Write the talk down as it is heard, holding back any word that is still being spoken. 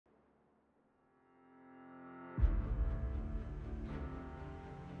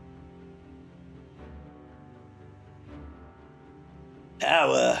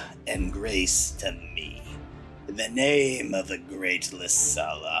Power and grace to me, in the name of the great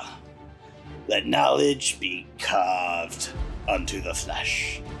Thassilon. Let knowledge be carved unto the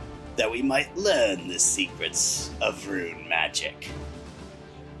flesh, that we might learn the secrets of rune magic.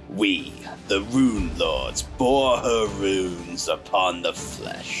 We, the Runelords, bore her runes upon the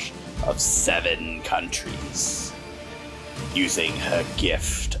flesh of 7 countries, using her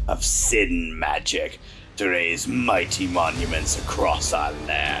gift of sin magic to raise mighty monuments across our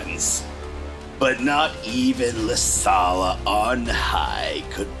lands. But not even Thassilon on high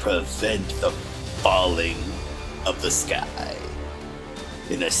could prevent the falling of the sky.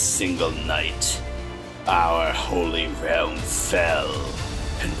 In a single night, our holy realm fell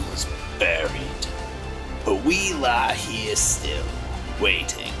and was buried. But we lie here still,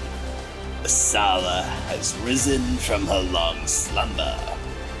 waiting. Thassilon has risen from her long slumber,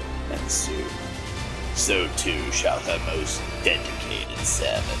 and soon, so too shall her most dedicated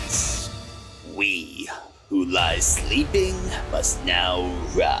servants. We, who lie sleeping, must now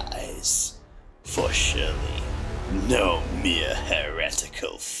rise, for surely no mere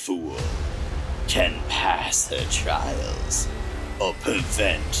heretical fool can pass her trials or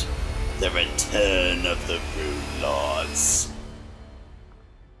prevent the return of the Runelords.